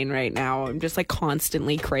train right now. I'm just like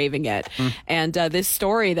constantly craving it. And this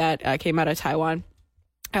story that came out of Taiwan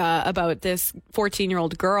about this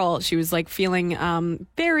 14-year-old girl, she was like feeling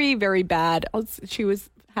very, very bad. She was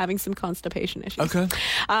having some constipation issues. Okay.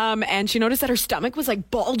 And she noticed that her stomach was like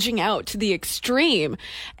bulging out to the extreme.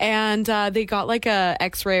 And they got like a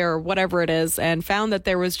x-ray or whatever it is and found that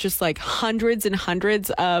there was just like hundreds and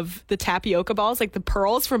hundreds of the tapioca balls, like the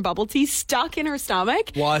pearls from bubble tea, stuck in her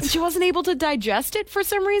stomach. What? And she wasn't able to digest it for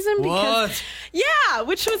some reason. What? Yeah,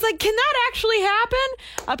 which was like, can that actually happen?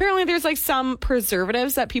 Apparently there's like some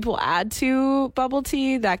preservatives that people add to bubble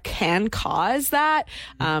tea that can cause that.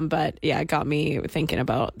 But yeah, it got me thinking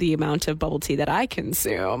about the amount of bubble tea that I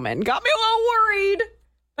consume and got me a little worried.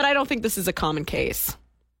 But I don't think this is a common case.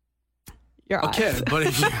 Your Okay, eyes. but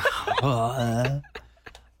if you...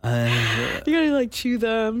 You gotta like chew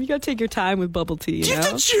them. You gotta take your time with bubble tea. You You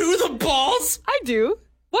have know? to chew the balls? I do.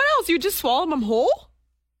 What else? You just swallow them whole?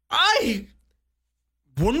 I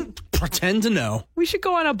wouldn't pretend to know. We should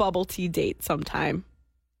go on a bubble tea date sometime.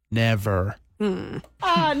 Never.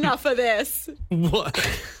 Enough of this. What?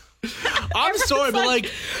 I'm sorry, but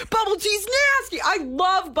like... Bubble tea's nasty. I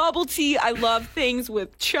love bubble tea. I love things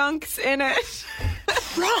with chunks in it.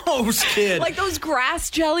 Gross, kid. Like those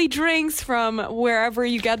grass jelly drinks from wherever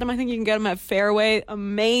you get them. I think you can get them at Fairway.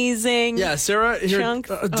 Amazing. Yeah, Sarah here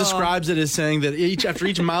Chunks. describes it as saying that after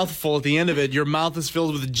each mouthful at the end of it, your mouth is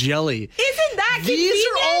filled with jelly. Isn't that convenient? These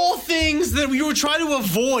are all things that we were trying to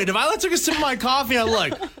avoid. If I took a sip of my coffee, I'm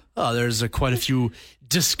like, oh, there's quite a few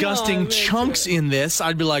disgusting chunks in this.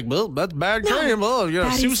 I'd be like, well, that's bad cream. Oh, you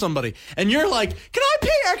gotta sue somebody. And you're like, can I pay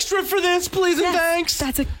extra for this, please and thanks?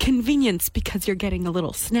 That's a convenience because you're getting a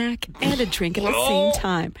little snack and a drink at the same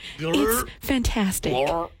time. It's fantastic.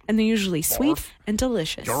 And they're usually sweet and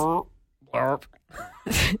delicious. So gross.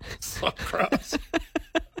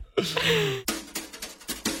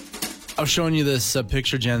 I was showing you this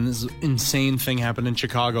picture, Jen. This insane thing happened in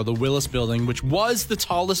Chicago. The Willis Building, which was the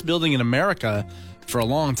tallest building in America for a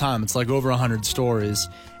long time. It's like over 100 stories.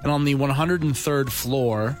 And on the 103rd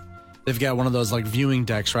floor, they've got one of those like viewing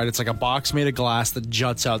decks, right? It's like a box made of glass that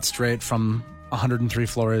juts out straight from 103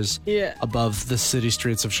 floors above the city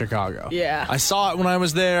streets of Chicago. Yeah. I saw it when I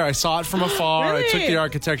was there. I saw it from afar. Really? I took the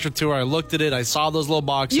architecture tour. I looked at it. I saw those little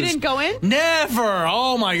boxes. You didn't go in? Never.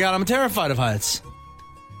 Oh my God. I'm terrified of heights.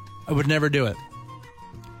 I would never do it.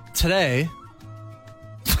 Today,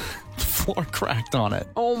 the floor cracked on it.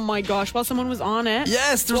 Oh my gosh! While someone was on it.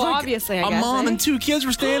 Yes, there's well, like obviously, a guess, mom and two kids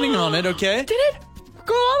were standing on it. Okay, Did it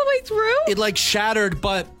go all the way through? it like shattered,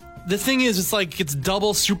 but the thing is, it's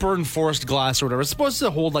double super enforced glass or whatever. It's supposed to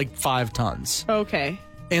hold like 5 tons, Okay.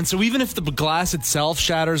 and so even if the glass itself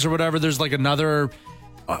shatters or whatever, there's like another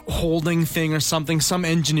holding thing or something, some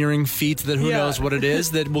engineering feat that who knows what it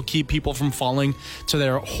is that will keep people from falling to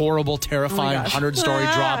their horrible, terrifying 100-story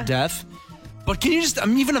drop death. But can you just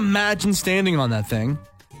even imagine standing on that thing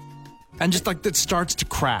and just like that starts to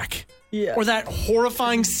crack? Yeah. Or that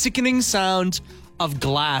horrifying, sickening sound of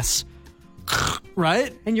glass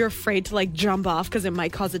right? And you're afraid to like jump off because it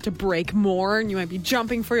might cause it to break more and you might be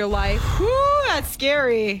jumping for your life. Woo, that's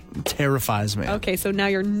scary. It terrifies me. Okay, so now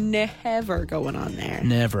you're never going on there.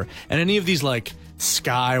 Never. And any of these like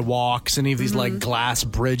skywalks, any of these like glass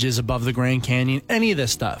bridges above the Grand Canyon, any of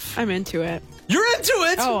this stuff. I'm into it. You're into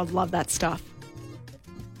it? Oh, I love that stuff.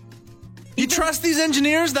 You trust these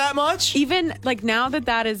engineers that much? Even like now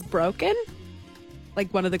that is broken,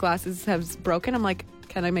 like one of the glasses has broken, I'm like,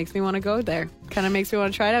 kind of makes me want to go there. Kind of makes me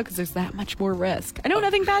want to try it out because there's that much more risk. I know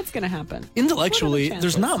nothing bad's going to happen. Intellectually,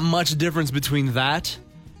 there's not much difference between that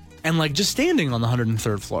and like just standing on the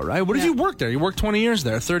 103rd floor, right? What if you work there? You work 20 years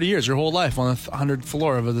there, 30 years, your whole life on the 100th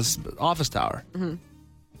floor of this office tower. Mm-hmm.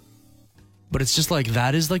 But it's just like,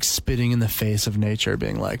 that is like spitting in the face of nature,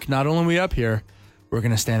 being like, not only are we up here, we're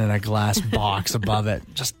going to stand in a glass box above it.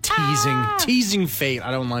 Just teasing fate.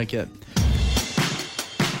 I don't like it.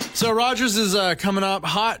 So Rogers is coming out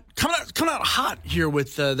hot here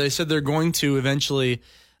with, they said they're going to eventually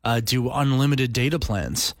do unlimited data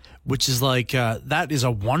plans, which is like, that is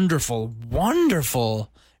a wonderful,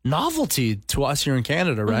 wonderful novelty to us here in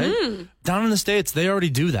Canada, right? Mm-hmm. Down in the States, they already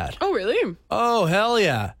do that. Oh, really? Oh, hell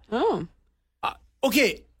yeah. Oh.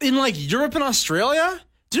 Okay, in like Europe and Australia,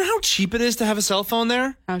 do you know how cheap it is to have a cell phone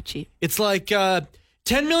there? How cheap? It's like 10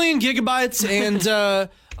 million gigabytes and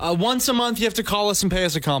once a month you have to call us and pay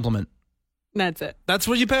us a compliment. That's it. That's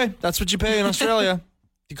what you pay. That's what you pay in Australia.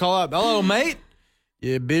 You call up, hello, mate.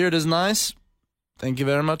 Your beard is nice. Thank you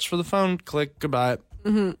very much for the phone. Click, goodbye.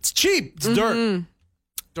 Mm-hmm. It's cheap. It's dirt.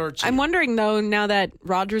 Dirt cheap. I'm wondering, though, now that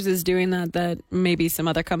Rogers is doing that maybe some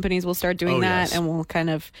other companies will start doing that. Yes. And we'll kind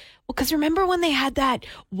of... Well, because remember when they had that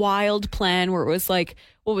wild plan where it was like,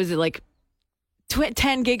 what was it, like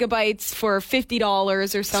 10 gigabytes for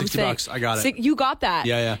 $50 or something? $60. I got it. You got that?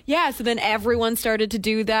 Yeah. Yeah, so then everyone started to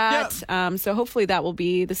do that. Yeah. So hopefully that will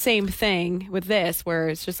be the same thing with this, where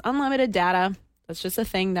it's just unlimited data. That's just a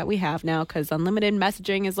thing that we have now, because unlimited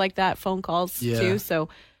messaging is like that, phone calls too. So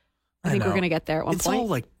I think we're going to get there at one point. It's all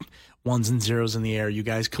like ones and zeros in the air, you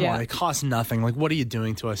guys. Come on, it costs nothing. Like, what are you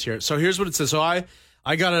doing to us here? So here's what it says. So I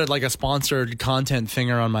got a sponsored content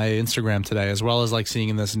thinger on my Instagram today, as well as like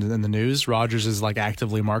seeing this in the news. Rogers is like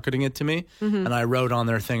actively marketing it to me. Mm-hmm. And I wrote on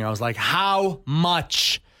their thing, I was like, how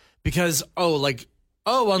much? Because,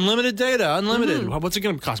 unlimited data, unlimited. Mm-hmm. What's it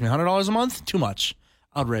going to cost me? $100 a month? Too much.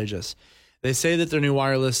 Outrageous. They say that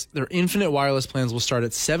their infinite wireless plans will start at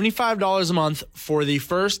 $75 a month for the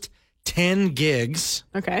first 10 gigs.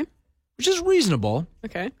 Okay. Which is reasonable.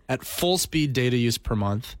 Okay. At full speed data use per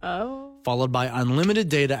month. Oh. Followed by unlimited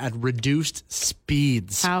data at reduced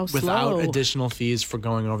speeds. How slow? Without additional fees for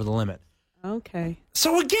going over the limit. Okay.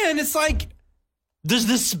 So again, it's like, does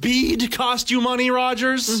the speed cost you money,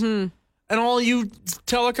 Rogers? Mm-hmm. And all you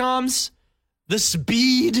telecoms? The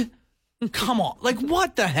speed? Come on. Like,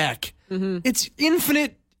 what the heck? Mm-hmm. It's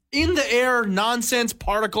infinite, in the air, nonsense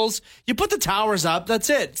particles. You put the towers up, that's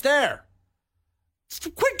it. It's there.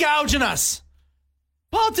 Quit gouging us.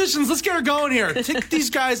 Politicians, let's get her going here. Take these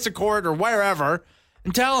guys to court or wherever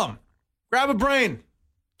and tell them, grab a brain.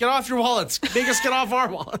 Get off your wallets. Make us get off our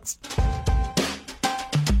wallets.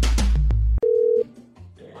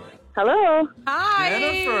 Hello. Hi.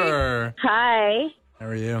 Jennifer. Hi. How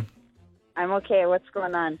are you? I'm okay. What's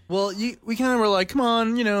going on? Well, we kind of were like, come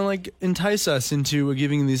on, entice us into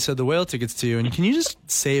giving these Said the Whale tickets to you. And can you just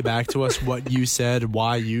say back to us what you said,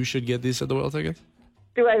 why you should get these Said the Whale tickets?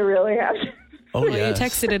 Do I really have to? Oh, yeah. You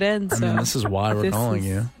texted it in. So. I mean, this is why we're calling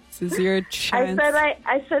you. This is your chance.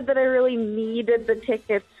 I said that I really needed the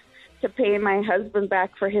tickets to pay my husband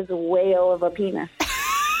back for his whale of a penis.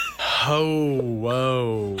 Oh,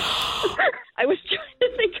 whoa. I was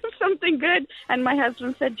trying to think of something good, and my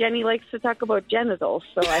husband said Jenny likes to talk about genitals,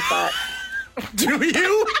 so I thought... Do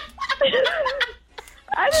you?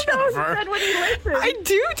 I don't know if he said when he listens. I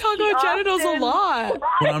do talk about genitals a lot.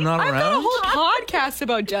 When I'm not around? I've got a whole podcast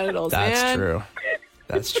about genitals, That's true.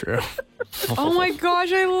 That's true. Oh my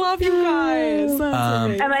gosh, I love you guys.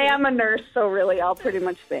 And I am a nurse, so really I'll pretty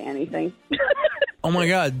much say anything. Oh my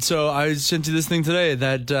God. So I sent you this thing today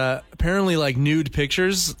that apparently like nude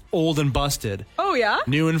pictures, old and busted. Oh yeah?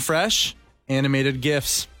 New and fresh, animated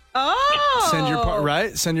GIFs. Oh. Send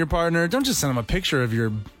your partner. Don't just send them a picture of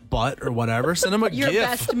your butt or whatever. Send them a your GIF. Your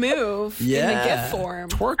best move in the GIF form.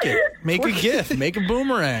 Twerk it. Make a GIF. Make a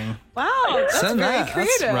boomerang. Wow, that's Send very that.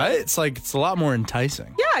 creative. That's, right? It's a lot more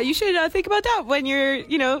enticing. Yeah, you should think about that when you're,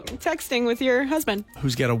 texting with your husband.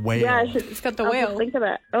 Who's got a whale? Yeah, he's got the whale. Just think of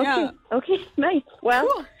that. Okay. Yeah. Okay, nice. Well,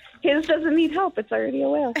 cool. His doesn't need help. It's already a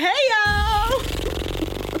whale. Hey, yo!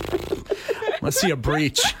 Let's see a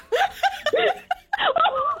breach.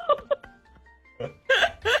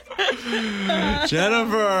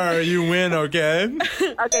 Jennifer, you win, okay?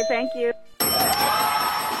 Okay, thank you.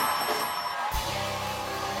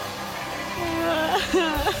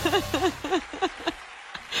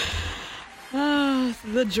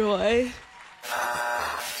 The joy.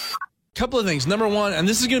 Couple of things. Number one, and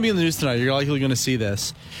this is going to be in the news tonight. You're likely going to see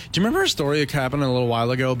this. Do you remember a story that happened a little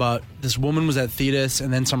while ago about this woman was at Thetis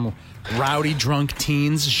and then some rowdy drunk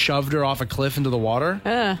teens shoved her off a cliff into the water?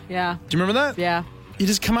 Yeah. Do you remember that? Yeah. It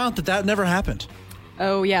has come out that never happened.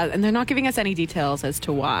 Oh, yeah. And they're not giving us any details as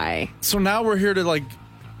to why. So now we're here to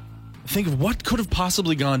think of what could have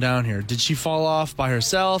possibly gone down here. Did she fall off by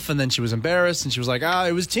herself and then she was embarrassed and she was like,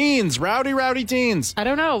 it was teens, rowdy teens. I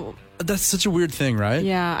don't know. That's such a weird thing, right?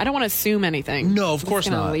 Yeah, I don't want to assume anything. No, of course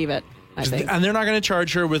not. not. Leave it, I think. And they're not going to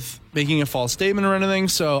charge her with making a false statement or anything.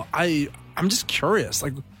 So I'm just curious,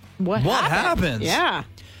 what happens? Yeah.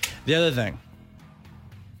 The other thing,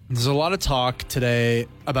 there's a lot of talk today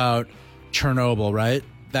about Chernobyl, right?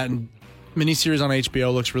 That miniseries on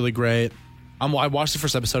HBO looks really great. I watched the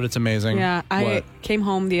first episode. It's amazing. Yeah, I came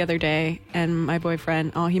home the other day and my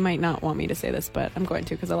boyfriend, he might not want me to say this, but I'm going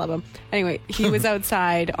to because I love him. Anyway, he was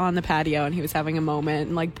outside on the patio and he was having a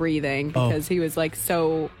moment and breathing because he was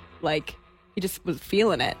so he just was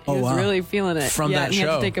feeling it. He was really feeling it. From that and he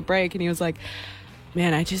show. had to take a break and he was like,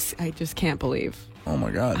 man, I just can't believe oh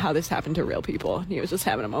my God, how this happened to real people. And he was just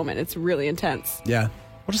having a moment. It's really intense. Yeah.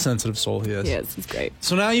 What a sensitive soul he is. He is. He's great.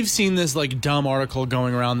 So now you've seen this dumb article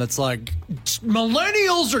going around that's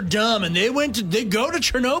millennials are dumb and they go to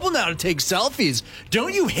Chernobyl now to take selfies.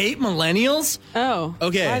 Don't you hate millennials? Oh.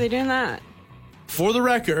 Okay. Why are they doing that? For the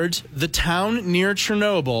record, the town near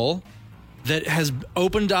Chernobyl that has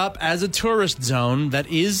opened up as a tourist zone that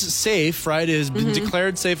is safe, right? It has been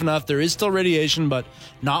declared safe enough. There is still radiation, but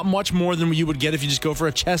not much more than you would get if you just go for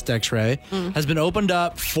a chest x-ray. Has been opened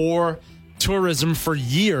up for tourism for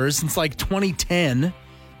years, since 2010.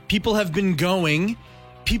 People have been going.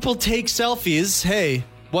 People take selfies. Hey,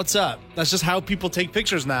 what's up? That's just how people take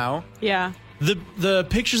pictures now. Yeah. The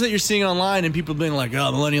pictures that you're seeing online and people being like,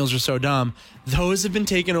 millennials are so dumb, those have been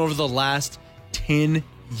taken over the last 10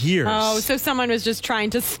 years. Oh, so someone was just trying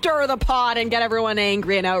to stir the pot and get everyone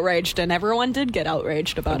angry and outraged, and everyone did get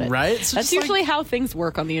outraged about it. Right? So that's usually how things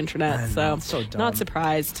work on the internet, know, it's so dumb. Not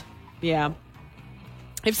surprised. Yeah.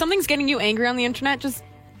 If something's getting you angry on the internet, just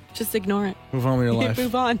ignore it. Move on with your life.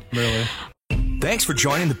 Move on. Really. Thanks for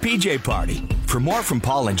joining the PJ Party. For more from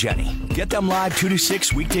Paul and Jenny, get them live 2 to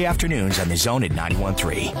 6 weekday afternoons on The Zone at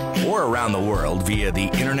 91.3 or around the world via the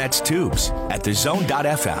internet's tubes at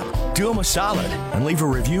thezone.fm. Do them a solid and leave a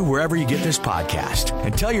review wherever you get this podcast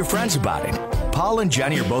and tell your friends about it. Paul and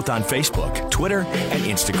Jenny are both on Facebook, Twitter, and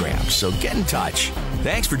Instagram, so get in touch.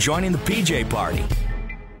 Thanks for joining the PJ Party.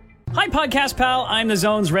 Hi, Podcast Pal. I'm the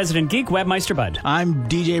Zone's resident geek, Webmeister Bud. I'm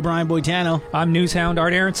DJ Brian Boitano. I'm Newshound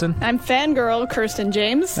Art Aronson. I'm Fangirl Kirsten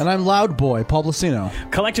James. And I'm Loud Boy Paul Blasino.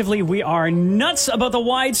 Collectively, we are nuts about the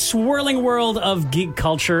wide, swirling world of geek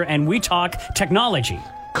culture, and we talk technology,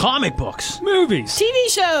 Comic books. movies, TV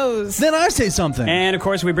shows. Then I say something. and, of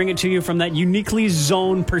course, we bring it to you from that uniquely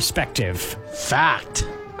Zone perspective. Fact.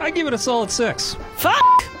 I give it a solid 6.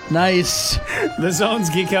 Fuck! Nice. The Zone's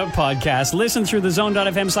Geek Out Podcast. Listen through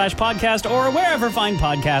thezone.fm/podcast or wherever fine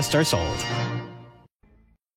podcasts are sold.